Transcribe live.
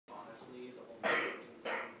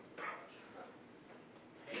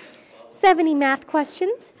70 math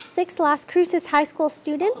questions, 6 Las Cruces High School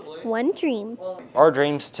students, 1 dream. Our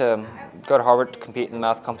dream's to go to Harvard to compete in the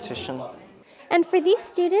math competition. And for these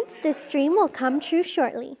students, this dream will come true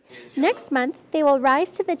shortly. Next month, they will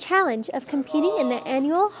rise to the challenge of competing in the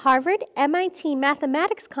annual Harvard-MIT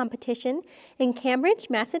Mathematics Competition in Cambridge,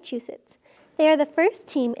 Massachusetts. They are the first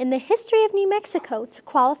team in the history of New Mexico to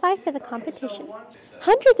qualify for the competition.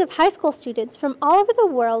 Hundreds of high school students from all over the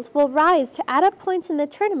world will rise to add up points in the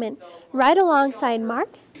tournament right alongside Mark,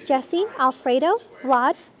 Jesse, Alfredo,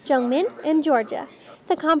 Vlad, Jeongmein, and Georgia.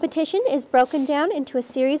 The competition is broken down into a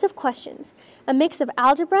series of questions, a mix of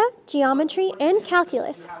algebra, geometry, and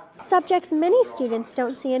calculus, subjects many students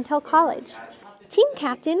don't see until college. Team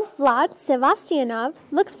captain Vlad Sevastianov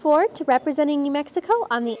looks forward to representing New Mexico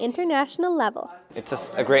on the international level.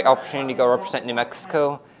 It's a great opportunity to go represent New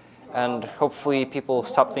Mexico, and hopefully people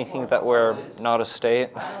stop thinking that we're not a state.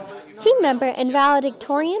 Team member and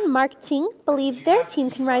valedictorian Mark Ting believes their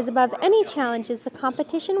team can rise above any challenges the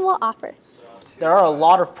competition will offer. There are a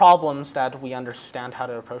lot of problems that we understand how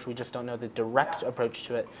to approach. We just don't know the direct approach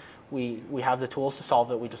to it. We have the tools to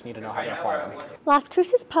solve it. We just need to know how to apply them. Las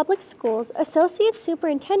Cruces Public Schools Associate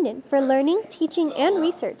Superintendent for Learning, Teaching, and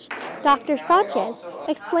Research, Dr. Sanchez,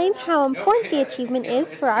 explains how important the achievement is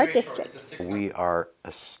for our district. We are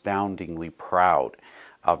astoundingly proud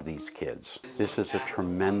of these kids. This is a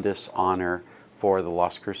tremendous honor for the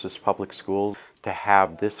Las Cruces Public Schools to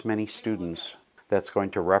have this many students that's going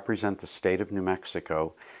to represent the state of New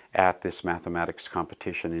Mexico at this mathematics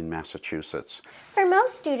competition in Massachusetts. For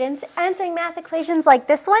most students, answering math equations like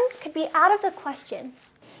this one could be out of the question.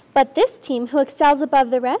 But this team, who excels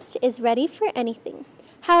above the rest, is ready for anything.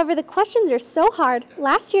 However, the questions are so hard,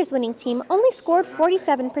 last year's winning team only scored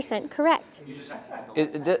 47% correct.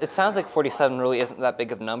 It sounds like 47 really isn't that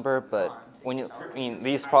big of a number, but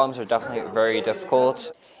these problems are definitely very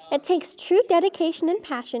difficult. It takes true dedication and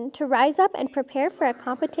passion to rise up and prepare for a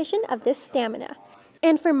competition of this stamina.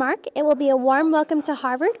 And for Mark, it will be a warm welcome to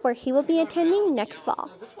Harvard, where he will be attending next fall.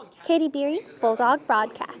 Katie Beery, Bulldog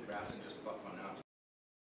Broadcast.